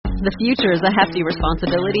The future is a hefty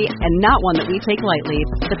responsibility and not one that we take lightly.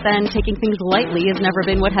 But then taking things lightly has never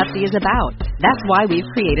been what Hefty is about. That's why we've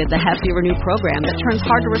created the Hefty Renew program that turns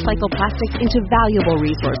hard-to-recycle plastics into valuable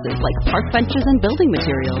resources like park benches and building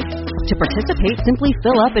materials. To participate, simply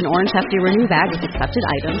fill up an orange Hefty Renew bag with accepted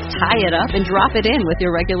items, tie it up, and drop it in with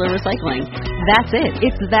your regular recycling. That's it.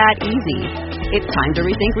 It's that easy. It's time to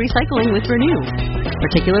rethink recycling with Renew.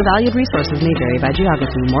 Particular valued resources may vary by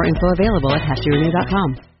geography. More info available at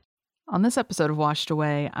heftyrenew.com. On this episode of Washed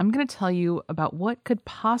Away, I'm going to tell you about what could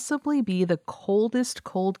possibly be the coldest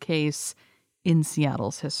cold case in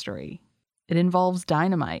Seattle's history. It involves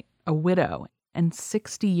dynamite, a widow, and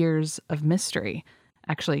 60 years of mystery.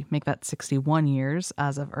 Actually, make that 61 years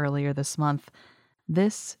as of earlier this month.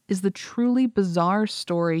 This is the truly bizarre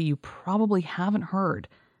story you probably haven't heard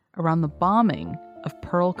around the bombing of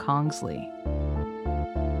Pearl Kongsley.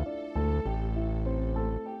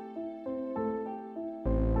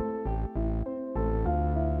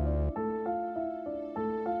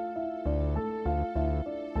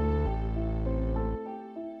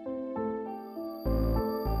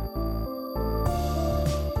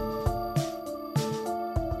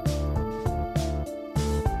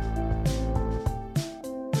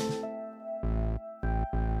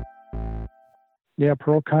 Yeah,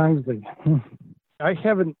 Pearl Kongsley. I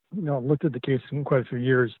haven't, looked at the case in quite a few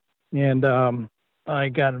years, and I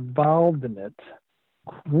got involved in it.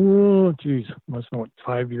 Oh, geez, must know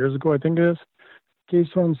 5 years ago, I think it is. Case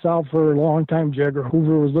went south for a long time. Jagger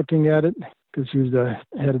Hoover was looking at it because she was the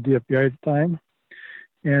head of the FBI at the time,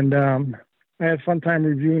 and I had a fun time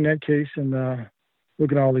reviewing that case and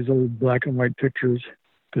looking at all these old black and white pictures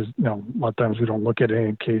because a lot of times we don't look at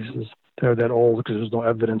any cases that are that old because there's no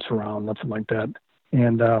evidence around, nothing like that.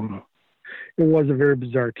 And it was a very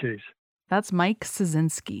bizarre case. That's Mike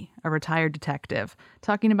Cieszynski, a retired detective,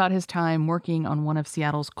 talking about his time working on one of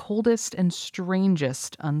Seattle's coldest and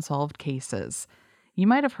strangest unsolved cases. You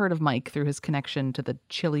might have heard of Mike through his connection to the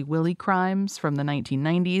Chilly Willy crimes from the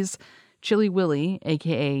 1990s. Chilly Willy,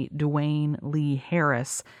 a.k.a. Dwayne Lee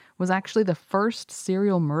Harris, was actually the first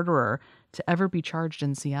serial murderer to ever be charged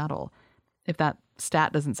in Seattle. If that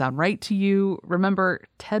stat doesn't sound right to you, remember,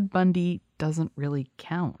 Ted Bundy doesn't really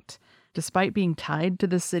count. Despite being tied to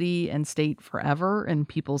the city and state forever in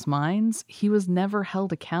people's minds, he was never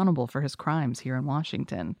held accountable for his crimes here in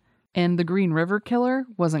Washington. And the Green River Killer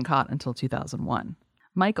wasn't caught until 2001.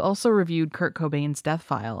 Mike also reviewed Kurt Cobain's death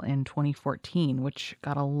file in 2014, which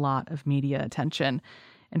got a lot of media attention.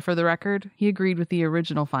 And for the record, he agreed with the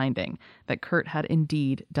original finding that Kurt had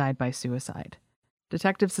indeed died by suicide.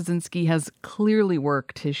 Detective Cieszynski has clearly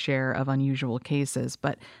worked his share of unusual cases,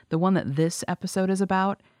 but the one that this episode is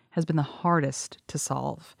about has been the hardest to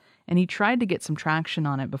solve. And he tried to get some traction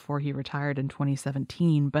on it before he retired in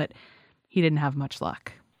 2017, but he didn't have much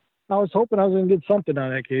luck. I was hoping I was going to get something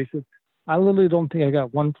on that case. I literally don't think I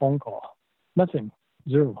got one phone call. Nothing.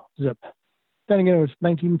 Zero. Zip. Then again, it was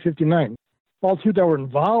 1959. All two that were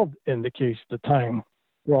involved in the case at the time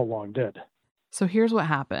were all long dead. So here's what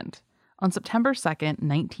happened. On September 2nd,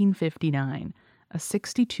 1959, a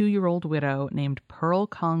 62-year-old widow named Pearl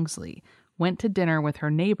Kongsley went to dinner with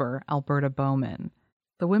her neighbor, Alberta Bowman.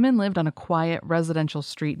 The women lived on a quiet residential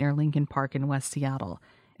street near Lincoln Park in West Seattle,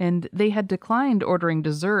 and they had declined ordering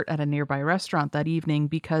dessert at a nearby restaurant that evening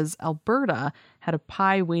because Alberta had a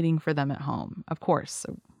pie waiting for them at home. Of course,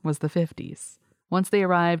 it was the 50s. Once they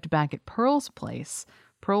arrived back at Pearl's place,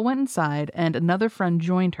 Pearl went inside and another friend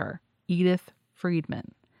joined her, Edith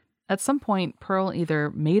Friedman. At some point, Pearl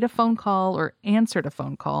either made a phone call or answered a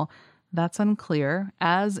phone call. That's unclear,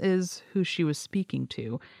 as is who she was speaking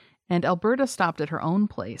to. And Alberta stopped at her own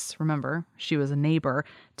place, remember, she was a neighbor,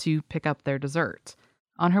 to pick up their dessert.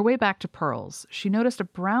 On her way back to Pearl's, she noticed a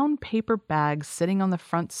brown paper bag sitting on the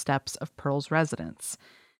front steps of Pearl's residence.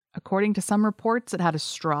 According to some reports, it had a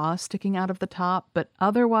straw sticking out of the top, but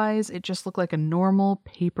otherwise it just looked like a normal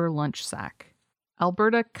paper lunch sack.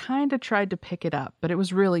 Alberta kind of tried to pick it up, but it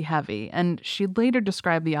was really heavy, and she later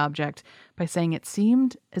described the object by saying it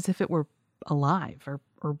seemed as if it were alive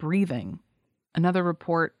or breathing. Another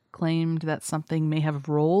report claimed that something may have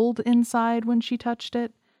rolled inside when she touched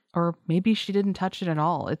it, or maybe she didn't touch it at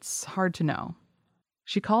all. It's hard to know.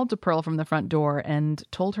 She called to Pearl from the front door and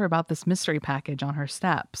told her about this mystery package on her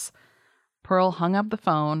steps. Pearl hung up the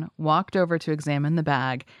phone, walked over to examine the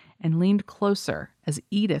bag, and leaned closer as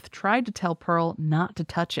Edith tried to tell Pearl not to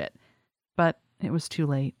touch it. But it was too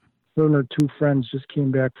late. Her and her two friends just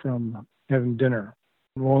came back from having dinner.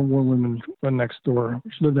 One woman went next door.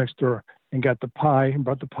 She lived next door and got the pie and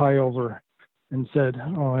brought the pie over and said,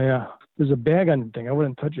 "Oh, yeah, there's a bag on the thing. I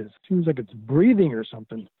wouldn't touch it. It seems like it's breathing or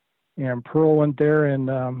something." And Pearl went there and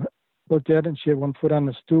looked at it, and she had one foot on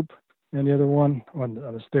the stoop and the other one on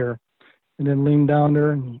the stair, and then leaned down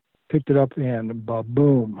there and picked it up, and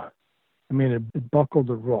boom. I mean, it buckled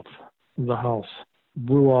the roof of the house,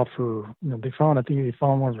 blew off her, they found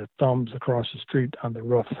one of her thumbs across the street on the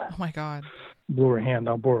roof. Oh my God. Blew her hand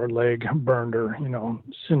out, blew her leg, burned her,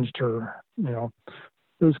 singed her,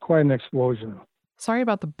 It was quite an explosion. Sorry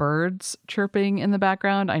about the birds chirping in the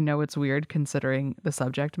background. I know it's weird considering the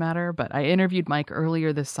subject matter, but I interviewed Mike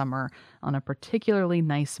earlier this summer on a particularly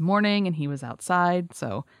nice morning and he was outside.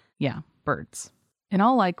 So yeah, birds. In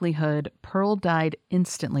all likelihood, Pearl died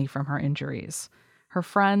instantly from her injuries. Her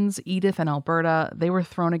friends, Edith and Alberta, they were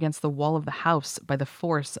thrown against the wall of the house by the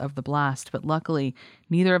force of the blast, but luckily,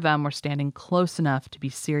 neither of them were standing close enough to be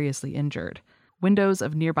seriously injured. Windows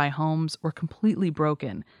of nearby homes were completely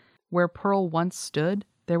broken. Where Pearl once stood,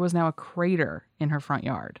 there was now a crater in her front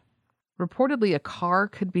yard. Reportedly, a car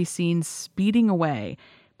could be seen speeding away,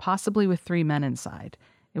 possibly with 3 men inside.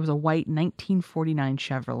 It was a white 1949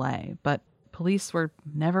 Chevrolet, but police were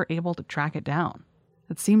never able to track it down.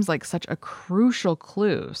 It seems like such a crucial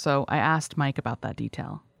clue, so I asked Mike about that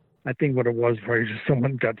detail. I think what it was probably just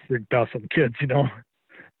someone got freaked out, some kids,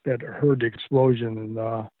 that heard the explosion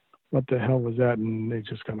and what the hell was that, and they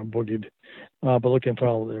just kind of boogied. But looking for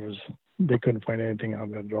all, they couldn't find anything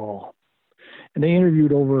on it at all. And they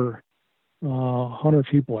interviewed over 100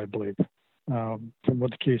 people, I believe, from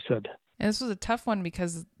what the case said. And this was a tough one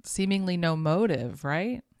because seemingly no motive,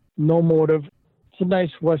 right? No motive. It's a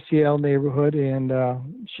nice West Seattle neighborhood, and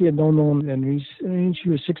she had no known enemies. She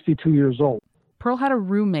was 62 years old. Pearl had a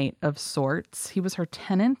roommate of sorts. He was her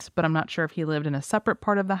tenant, but I'm not sure if he lived in a separate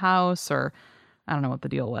part of the house or I don't know what the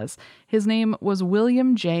deal was. His name was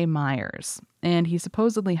William J. Myers, and he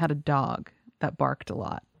supposedly had a dog that barked a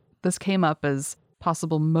lot. This came up as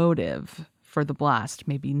possible motive for the blast.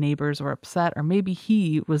 Maybe neighbors were upset, or maybe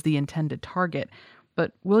he was the intended target.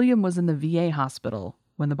 But William was in the VA hospital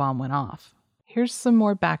when the bomb went off. Here's some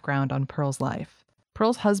more background on Pearl's life.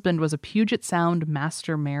 Pearl's husband was a Puget Sound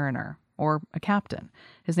master mariner, or a captain.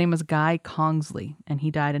 His name was Guy Kongsley, and he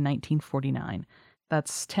died in 1949.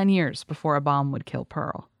 That's 10 years before a bomb would kill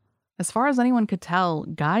Pearl. As far as anyone could tell,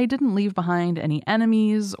 Guy didn't leave behind any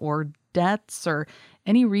enemies or debts or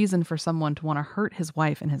any reason for someone to want to hurt his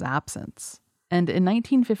wife in his absence. And in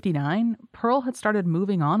 1959, Pearl had started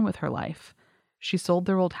moving on with her life. She sold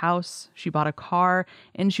their old house, she bought a car,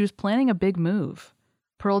 and she was planning a big move.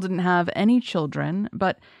 Pearl didn't have any children,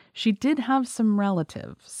 but she did have some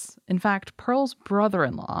relatives. In fact, Pearl's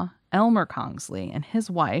brother-in-law, Elmer Kongsley, and his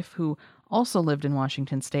wife, who also lived in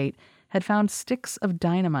Washington State, had found sticks of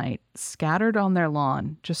dynamite scattered on their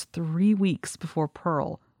lawn just 3 weeks before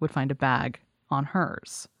Pearl would find a bag on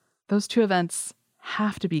hers. Those two events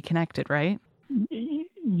have to be connected, right?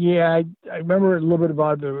 Yeah, I remember a little bit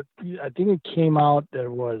about it. I think it came out that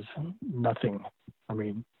it was nothing. I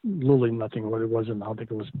mean, literally nothing. What it wasn't, I don't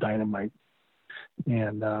think it was dynamite.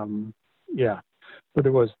 And yeah, but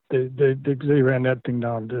it was they ran that thing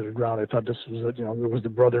down to the ground. I thought this was it was the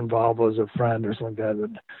brother involved, was a friend or something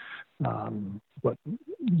like that. But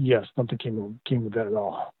yes, nothing came with that at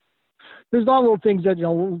all. There's all little things that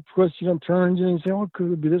twist, turns, and you say, oh,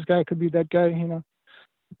 could it be this guy, could be that guy,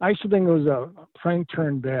 I used to think it was a prank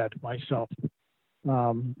turned bad myself.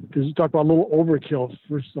 Because you talk about a little overkill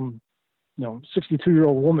for some,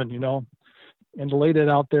 62-year-old woman, and to lay that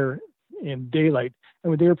out there in daylight. I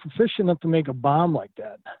mean, they were proficient enough to make a bomb like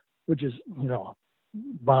that, which is,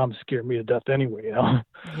 bombs scare me to death anyway,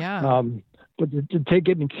 Yeah. But to take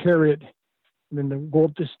it and carry it, and then to go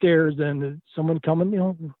up the stairs, and someone coming,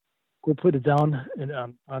 go put it down and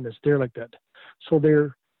on the stair like that. So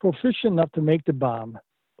they're proficient enough to make the bomb,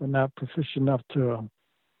 but not proficient enough to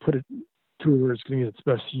put it to where it's going to get its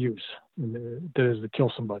best use, and that is to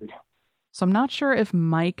kill somebody. So I'm not sure if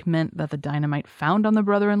Mike meant that the dynamite found on the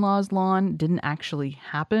brother-in-law's lawn didn't actually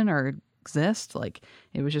happen or exist, like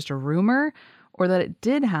it was just a rumor, or that it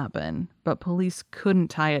did happen, but police couldn't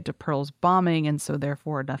tie it to Pearl's bombing, and so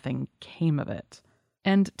therefore nothing came of it.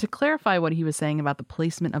 And to clarify what he was saying about the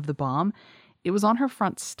placement of the bomb, it was on her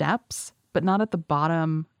front steps, but not at the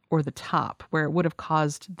bottom or the top, where it would have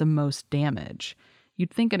caused the most damage.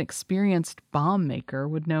 You'd think an experienced bomb maker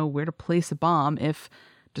would know where to place a bomb if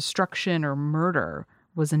destruction or murder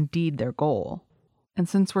was indeed their goal. And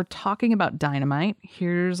since we're talking about dynamite,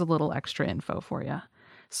 here's a little extra info for you.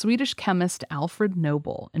 Swedish chemist Alfred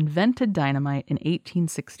Nobel invented dynamite in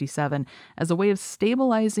 1867 as a way of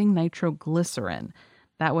stabilizing nitroglycerin.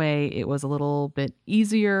 That way, it was a little bit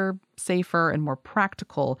easier, safer, and more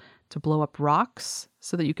practical to blow up rocks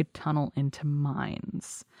so that you could tunnel into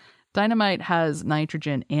mines. Dynamite has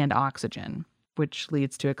nitrogen and oxygen, which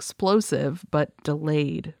leads to explosive but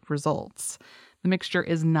delayed results. The mixture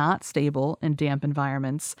is not stable in damp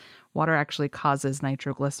environments. Water actually causes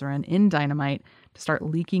nitroglycerin in dynamite to start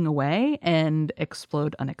leaking away and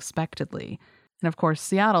explode unexpectedly. And of course,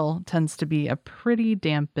 Seattle tends to be a pretty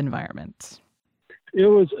damp environment. It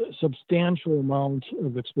was a substantial amount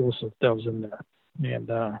of explosive that was in there. And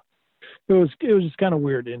it was just kind of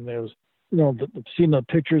weird. And there was, seeing the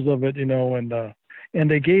pictures of it, and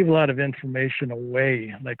they gave a lot of information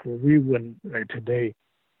away, like where we wouldn't, like today,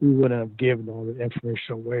 we wouldn't have given all the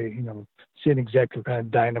information away, seeing exactly what kind of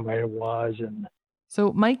dynamite it was. And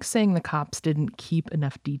so Mike's saying the cops didn't keep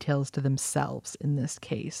enough details to themselves in this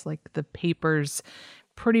case. Like the papers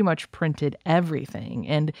pretty much printed everything.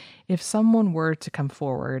 And if someone were to come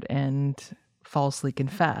forward and falsely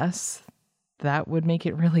confess, that would make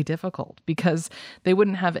it really difficult because they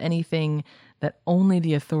wouldn't have anything that only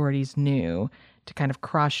the authorities knew to kind of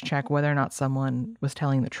cross-check whether or not someone was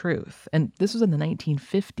telling the truth. And this was in the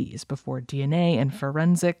 1950s, before DNA and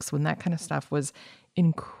forensics, when that kind of stuff was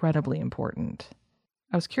incredibly important.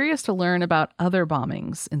 I was curious to learn about other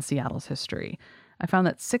bombings in Seattle's history. I found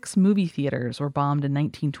that 6 movie theaters were bombed in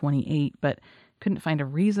 1928, but couldn't find a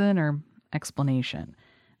reason or explanation.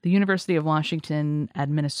 The University of Washington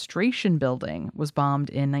Administration Building was bombed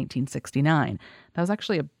in 1969. That was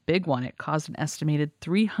actually a big one. It caused an estimated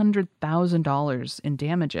 $300,000 in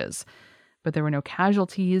damages, but there were no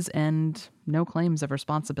casualties and no claims of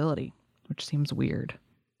responsibility, which seems weird.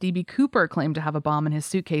 D.B. Cooper claimed to have a bomb in his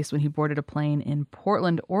suitcase when he boarded a plane in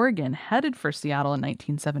Portland, Oregon, headed for Seattle in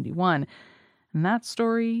 1971, and that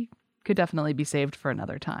story could definitely be saved for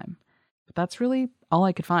another time. But that's really all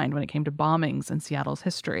I could find when it came to bombings in Seattle's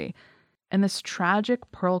history. And this tragic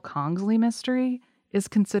Pearl Kongsley mystery is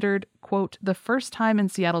considered, quote, the first time in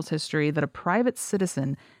Seattle's history that a private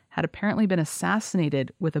citizen had apparently been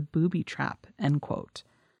assassinated with a booby trap, end quote.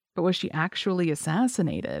 But was she actually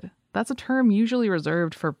assassinated? That's a term usually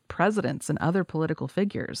reserved for presidents and other political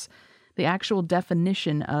figures. The actual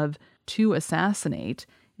definition of to assassinate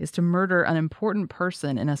is to murder an important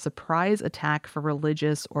person in a surprise attack for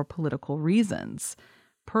religious or political reasons.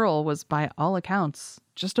 Pearl was, by all accounts,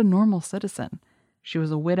 just a normal citizen. She was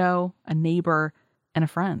a widow, a neighbor, and a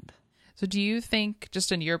friend. So do you think,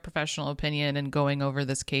 just in your professional opinion and going over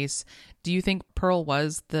this case, do you think Pearl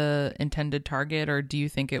was the intended target, or do you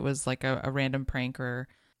think it was like a random prank, or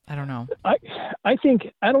I don't know?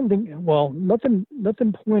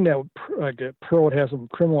 Nothing pointed out like that Pearl would have some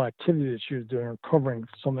criminal activity that she was doing or covering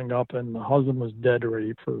something up, and the husband was dead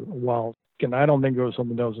already for a while. And I don't think it was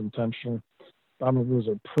something that was intentional. I don't know if it was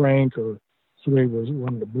a prank or somebody was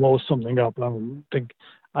wanting to blow something up.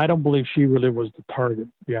 I don't believe she really was the target,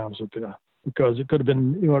 to be honest with you, because it could have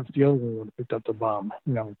been, if the other one would have picked up the bomb,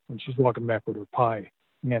 when she's walking back with her pie.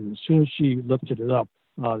 And as soon as she lifted it up,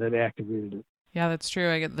 that activated it. Yeah, that's true.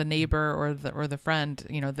 I get the neighbor or the friend,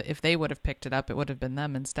 if they would have picked it up, it would have been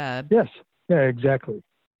them instead. Yes. Yeah, exactly.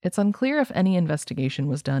 It's unclear if any investigation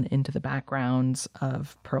was done into the backgrounds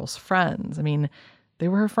of Pearl's friends. I mean, they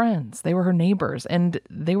were her friends, they were her neighbors, and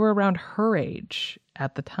they were around her age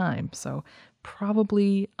at the time. So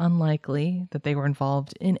probably unlikely that they were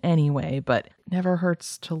involved in any way, but never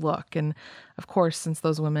hurts to look. And of course, since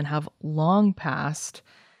those women have long passed,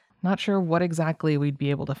 not sure what exactly we'd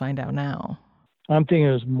be able to find out now. I'm thinking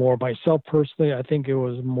it was more, myself personally, I think it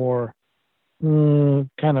was more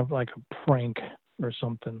kind of like a prank or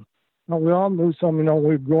something. We all knew some,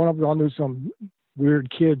 we've grown up, we all knew some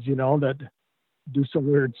weird kids, that do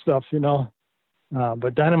some weird stuff,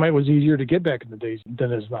 But dynamite was easier to get back in the days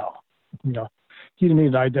than it is now. You didn't need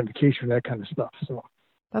an identification for that kind of stuff. So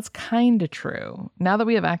that's kind of true. Now that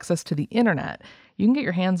we have access to the internet, you can get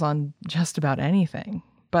your hands on just about anything.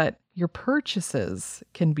 But your purchases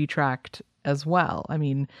can be tracked as well. I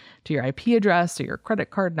mean, to your IP address, to your credit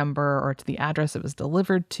card number, or to the address it was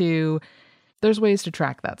delivered to. There's ways to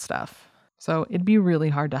track that stuff. So it'd be really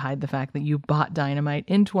hard to hide the fact that you bought dynamite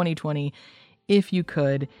in 2020 if you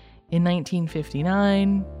could. In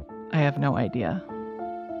 1959, I have no idea.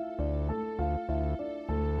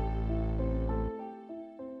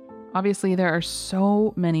 Obviously, there are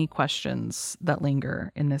so many questions that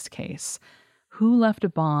linger in this case. Who left a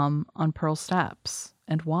bomb on Pearl's steps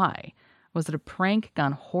and why? Was it a prank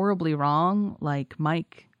gone horribly wrong, like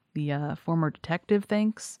Mike, the former detective,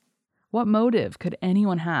 thinks? What motive could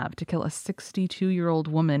anyone have to kill a 62-year-old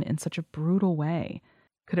woman in such a brutal way?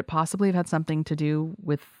 Could it possibly have had something to do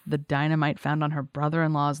with the dynamite found on her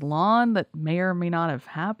brother-in-law's lawn that may or may not have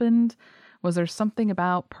happened? Was there something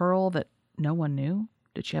about Pearl that no one knew?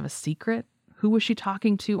 Did she have a secret? Who was she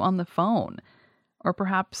talking to on the phone? Or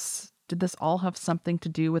perhaps did this all have something to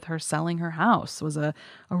do with her selling her house? Was a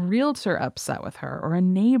realtor upset with her, or a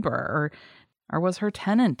neighbor, or was her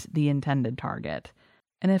tenant the intended target?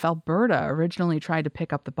 And if Alberta originally tried to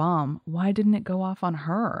pick up the bomb, why didn't it go off on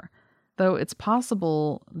her? Though it's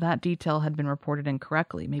possible that detail had been reported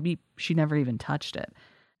incorrectly. Maybe she never even touched it.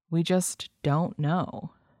 We just don't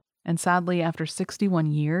know. And sadly, after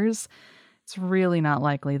 61 years, it's really not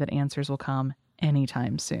likely that answers will come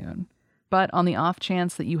anytime soon. But on the off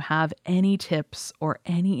chance that you have any tips or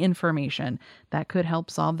any information that could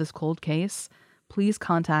help solve this cold case, please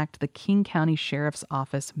contact the King County Sheriff's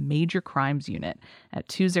Office Major Crimes Unit at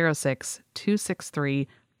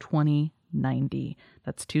 206-263-2090.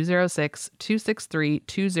 That's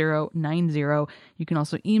 206-263-2090. You can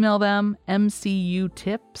also email them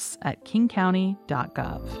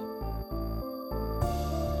mcutips@kingcounty.gov.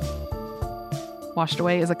 Washed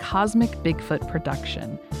Away is a Cosmic Bigfoot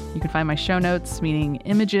production. You can find my show notes, meaning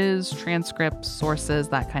images, transcripts, sources,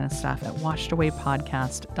 that kind of stuff, at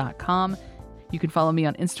washedawaypodcast.com. You can follow me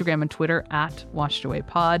on Instagram and Twitter at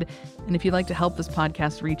washedawaypod. And if you'd like to help this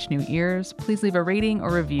podcast reach new ears, please leave a rating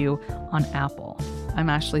or review on Apple. I'm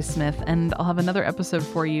Ashley Smith, and I'll have another episode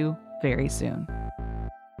for you very soon.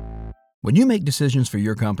 When you make decisions for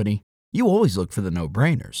your company, you always look for the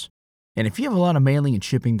no-brainers. And if you have a lot of mailing and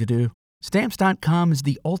shipping to do, Stamps.com is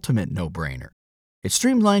the ultimate no-brainer. It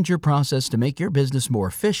streamlines your process to make your business more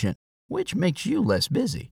efficient, which makes you less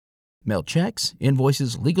busy. Mail checks,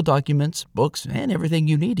 invoices, legal documents, books, and everything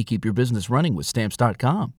you need to keep your business running with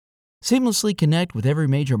Stamps.com. Seamlessly connect with every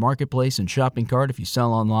major marketplace and shopping cart if you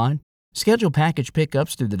sell online. Schedule package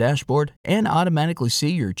pickups through the dashboard and automatically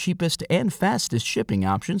see your cheapest and fastest shipping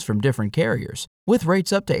options from different carriers, with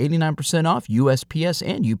rates up to 89% off USPS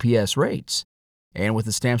and UPS rates. And with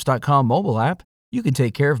the Stamps.com mobile app, you can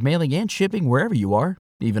take care of mailing and shipping wherever you are,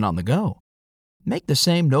 even on the go. Make the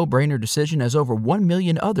same no-brainer decision as over 1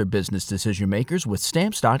 million other business decision makers with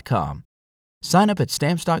Stamps.com. Sign up at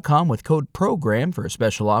Stamps.com with code PROGRAM for a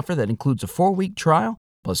special offer that includes a 4-week trial,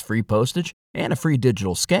 plus free postage and a free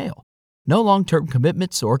digital scale. No long-term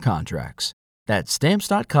commitments or contracts. That's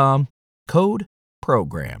Stamps.com, code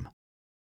PROGRAM.